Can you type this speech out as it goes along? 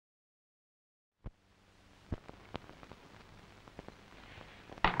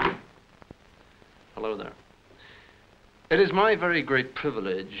Hello there. It is my very great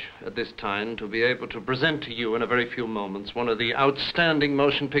privilege at this time to be able to present to you in a very few moments one of the outstanding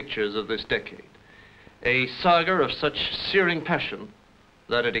motion pictures of this decade. A saga of such searing passion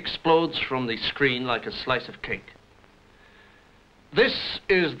that it explodes from the screen like a slice of cake. This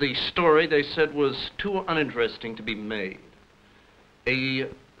is the story they said was too uninteresting to be made. A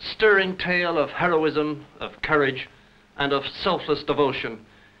stirring tale of heroism, of courage, and of selfless devotion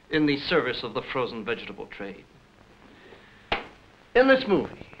in the service of the frozen vegetable trade. In this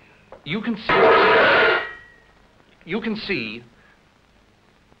movie, you can see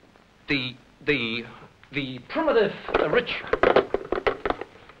the primitive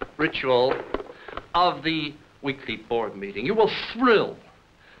ritual of the weekly board meeting. You will thrill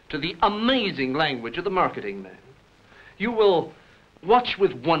to the amazing language of the marketing man. You will watch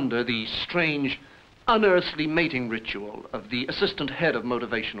with wonder the strange, unearthly mating ritual of the assistant head of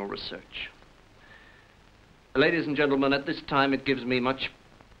motivational research. Ladies and gentlemen, at this time it gives me much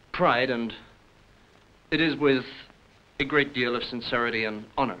pride, and it is with a great deal of sincerity and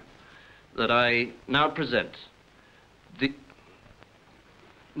honor that I now present the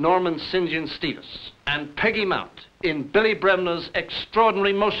Norman St. John Stevens and Peggy Mount in Billy Bremner's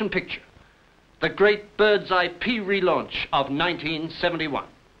extraordinary motion picture, The Great Bird's Eye Pea Relaunch of 1971.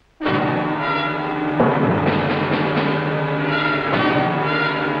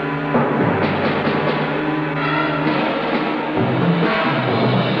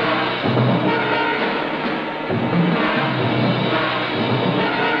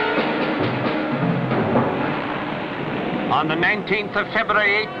 On the 19th of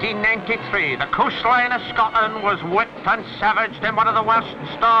February 1893, the coastline of Scotland was whipped and savaged in one of the worst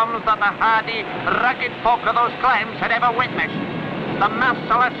storms that the hardy, rugged folk of those climes had ever witnessed. The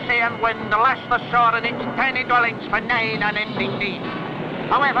merciless sea and wind lashed the shore and its tiny dwellings for 9 unending days.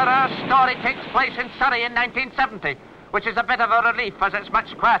 However, our story takes place in Surrey in 1970, which is a bit of a relief as it's much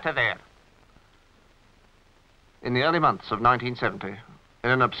quieter there. In the early months of 1970, in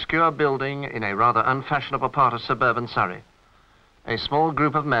an obscure building in a rather unfashionable part of suburban Surrey, a small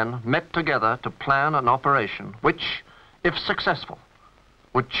group of men met together to plan an operation which, if successful,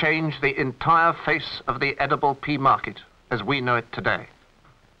 would change the entire face of the edible pea market as we know it today.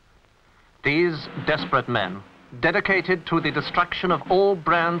 These desperate men, dedicated to the destruction of all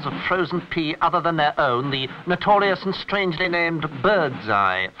brands of frozen pea other than their own, the notorious and strangely named Bird's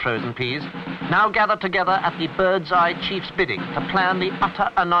Eye frozen peas, now gathered together at the Bird's Eye chief's bidding to plan the utter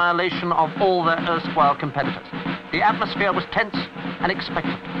annihilation of all their erstwhile competitors. The atmosphere was tense and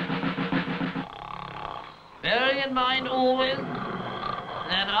expectant. Bearing in mind always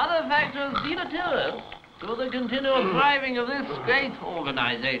that other factors be deterrent to the continual thriving of this great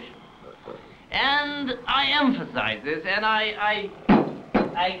organization. And I emphasize this, and I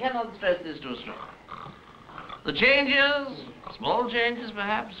cannot stress this too strong. The changes, small changes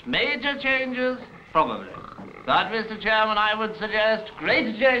perhaps, major changes, probably. But, Mr. Chairman, I would suggest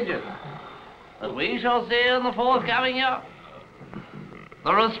great changes that we shall see in the forthcoming year.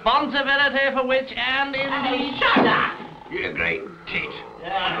 The responsibility for which, and indeed... Shut up! You great tit.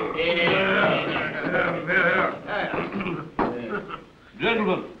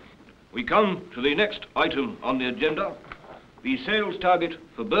 Gentlemen, we come to the next item on the agenda, the sales target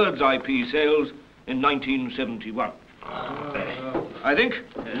for Bird's Eye pea sales in 1971. I think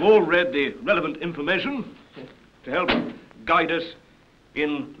you've all read the relevant information to help guide us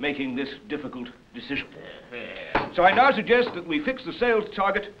in making this difficult decision. So I now suggest that we fix the sales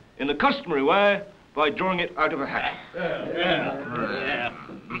target in the customary way by drawing it out of a hat.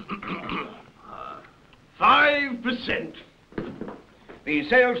 5%. The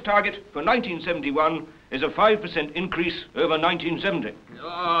sales target for 1971 is a 5% increase over 1970.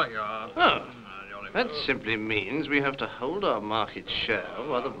 Oh, that simply means we have to hold our market share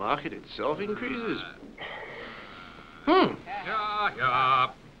while the market itself increases.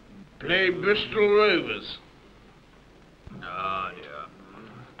 Play Bristol Rovers.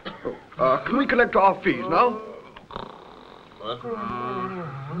 Can we collect our fees now?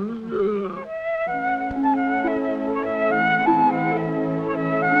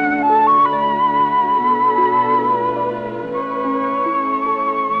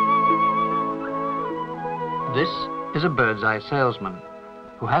 This is a Bird's Eye salesman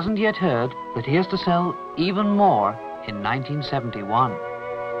who hasn't yet heard that he has to sell even more in 1971.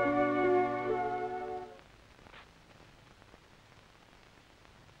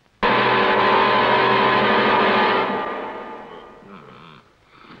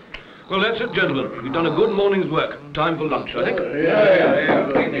 Well, that's it, gentlemen. We've done a good morning's work. Time for lunch, I think.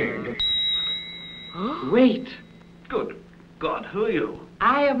 Yeah. Wait. Good God, who are you?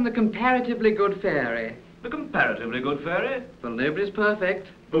 I am the comparatively good fairy. The comparatively good fairy? Well, nobody's perfect.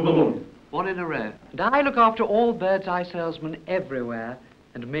 Boom, boom, boom. One in a row. And I look after all bird's eye salesmen everywhere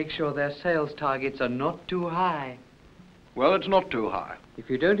and make sure their sales targets are not too high. Well, it's not too high. If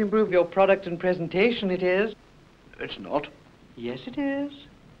you don't improve your product and presentation, it is. It's not. Yes, it is.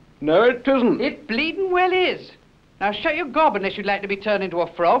 No, it isn't. It bleeding well is. Now shut your gob unless you'd like to be turned into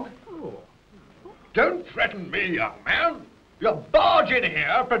a frog. Oh. Don't threaten me, young man. You barge in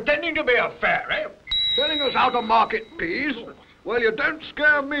here pretending to be a fairy, telling us how to market peas. Well, you don't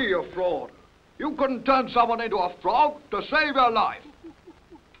scare me, you fraud. You couldn't turn someone into a frog to save your life.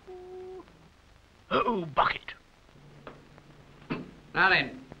 Oh, bucket. Now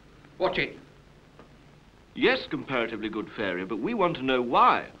then, watch it. Yes, comparatively good fairy, but we want to know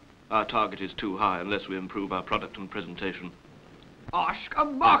why our target is too high unless we improve our product and presentation. Ask a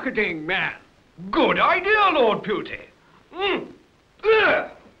marketing man. Good idea, Lord Pewty.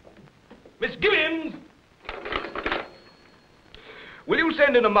 Miss Gibbons! Will you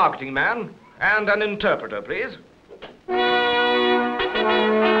send in a marketing man and an interpreter, please?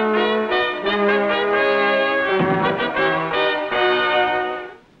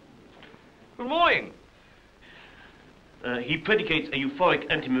 Good morning. He predicates a euphoric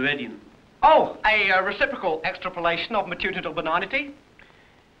anti-meridian. Oh, a reciprocal extrapolation of matutinal benignity?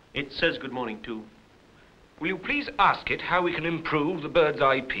 It says good morning, too. Will you please ask it how we can improve the bird's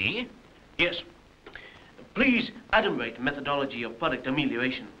eye pea? Yes. Please adumbrate methodology of product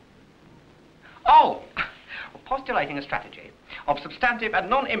amelioration. Oh, postulating a strategy of substantive and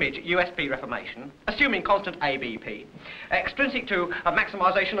non-image USP reformation, assuming constant ABP, extrinsic to a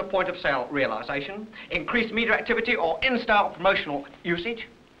maximisation of point-of-sale realisation, increased media activity or in-style promotional usage,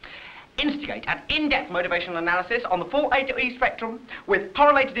 instigate an in-depth motivational analysis on the full A to E spectrum with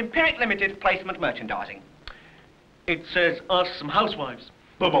correlated empiric limited placement merchandising. It says ask some housewives.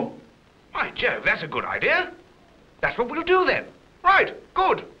 Boom, boom. By Jove, that's a good idea. That's what we'll do then. Right,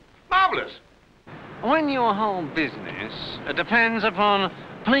 good, marvellous. When your whole business depends upon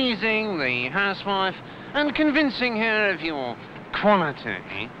pleasing the housewife and convincing her of your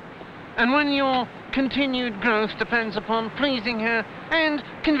quality, and when your continued growth depends upon pleasing her and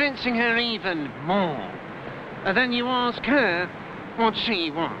convincing her even more, then you ask her what she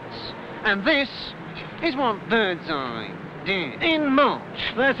wants. And this is what Birdseye did. In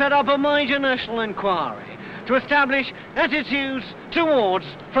March, they set up a major national inquiry to establish attitudes towards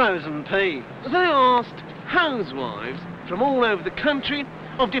frozen peas. They asked housewives from all over the country,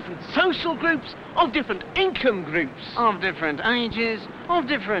 of different social groups, of different income groups, of different ages, of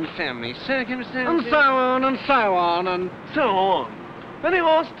different family circumstances, and so on and so on and so on. And they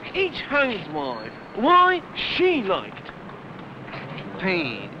asked each housewife why she liked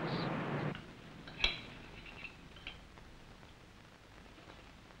peas.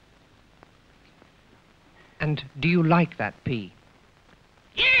 And do you like that pea?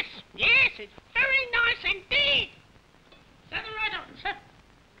 Yes, yes, it's very nice indeed. Is that the right answer?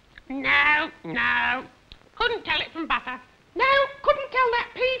 No. Couldn't tell it from butter. No, couldn't tell that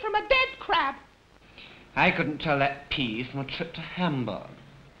pea from a dead crab. I couldn't tell that pea from a trip to Hamburg.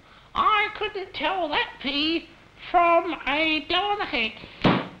 I couldn't tell that pea from a blow on the head.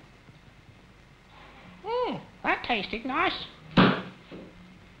 That tasted nice.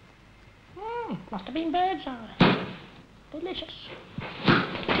 Must have been bird's eye. Delicious.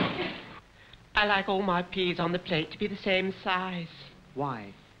 I like all my peas on the plate to be the same size.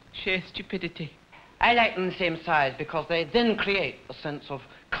 Why? Sheer stupidity. I like them the same size because they then create a sense of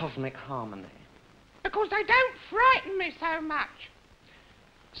cosmic harmony. Because they don't frighten me so much.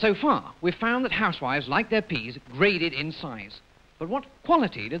 So far, we've found that housewives like their peas graded in size. But what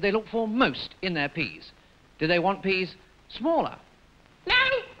quality do they look for most in their peas? Do they want peas smaller? No,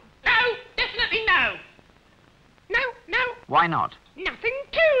 definitely no. No. Why not? Nothing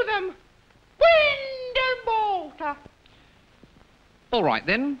to them. Wind and water. All right,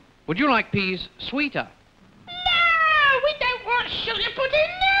 then. Would you like peas sweeter? No, we don't want sugar put in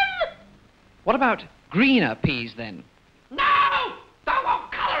them. What about greener peas, then? No, don't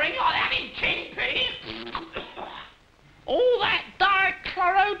want colouring like that in tin peas. All that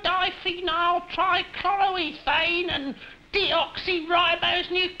dichloro-diphenyl trichloroethane and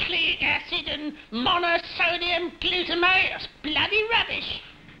deoxyribonucleic acid and monosodium glutamate. That's bloody rubbish.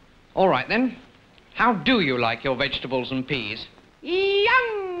 All right, then. How do you like your vegetables and peas?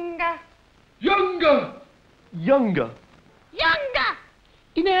 Younger. Younger.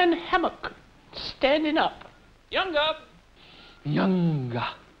 In an hammock, standing up. Younger.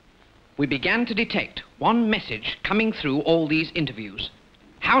 We began to detect one message coming through all these interviews.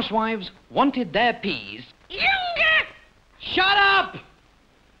 Housewives wanted their peas. Younger. Shut up!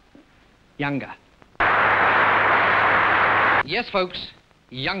 younger. Yes, folks,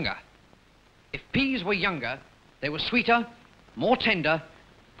 younger. If peas were younger, they were sweeter, more tender,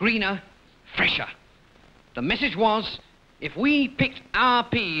 greener, fresher. The message was, if we picked our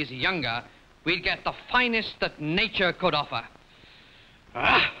peas younger, we'd get the finest that nature could offer.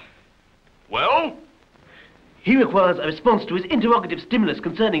 Well? He requires a response to his interrogative stimulus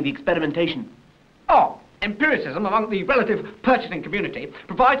concerning the experimentation. Oh, empiricism among the relative purchasing community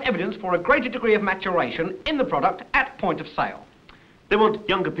provides evidence for a greater degree of maturation in the product at point of sale. They want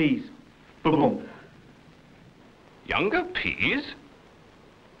younger peas. Boom. Younger peas?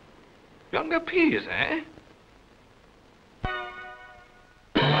 Younger peas, eh?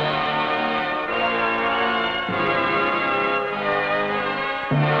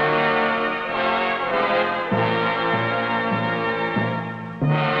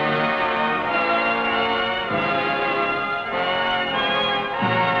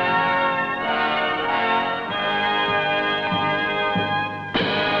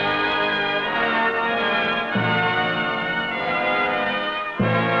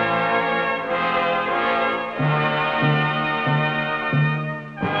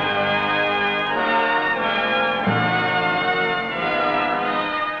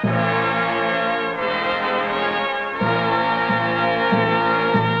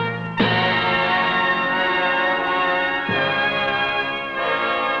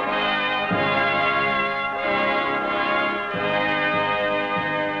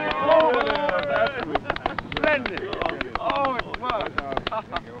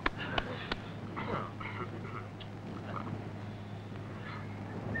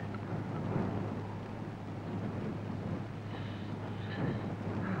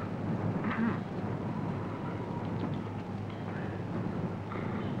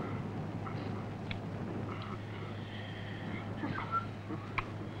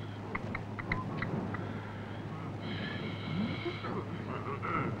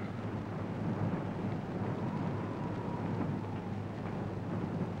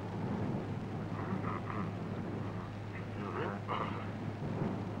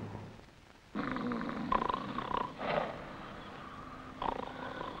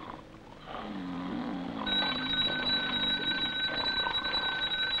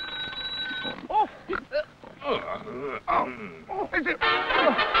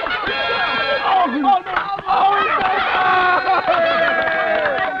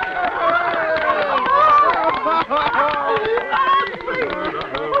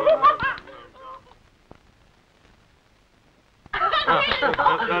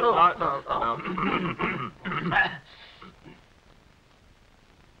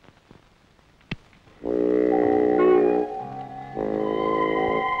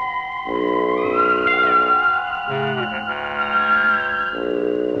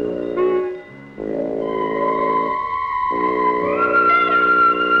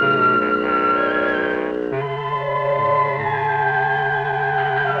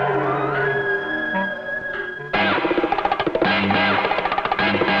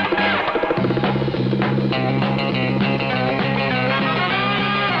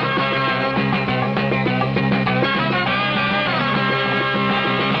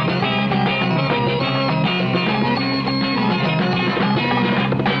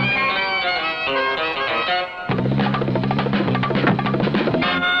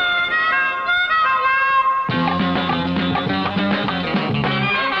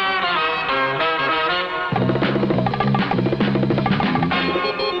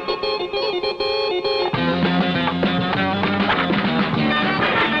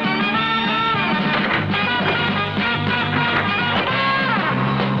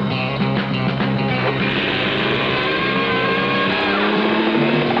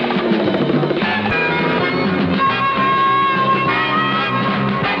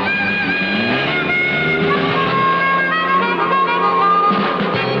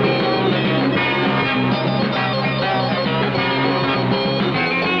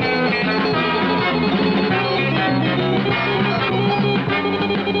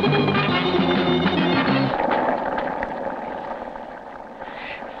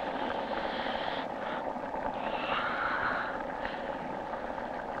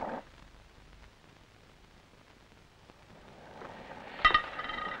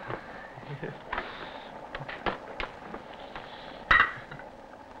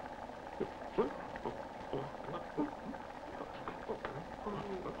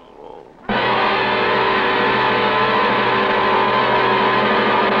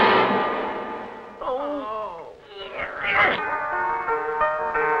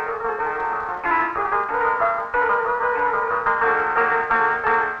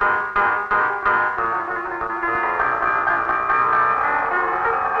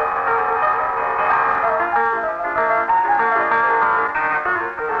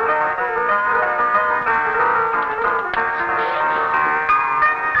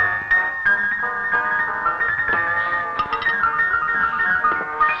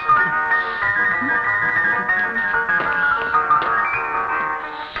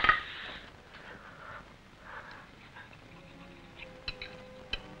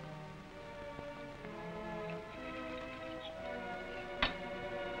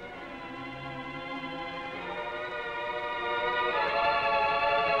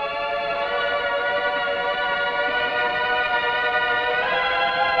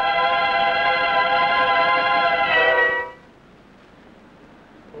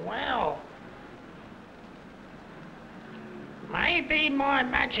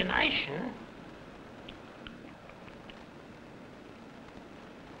 imagination.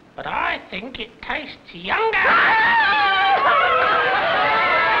 But I think it tastes younger.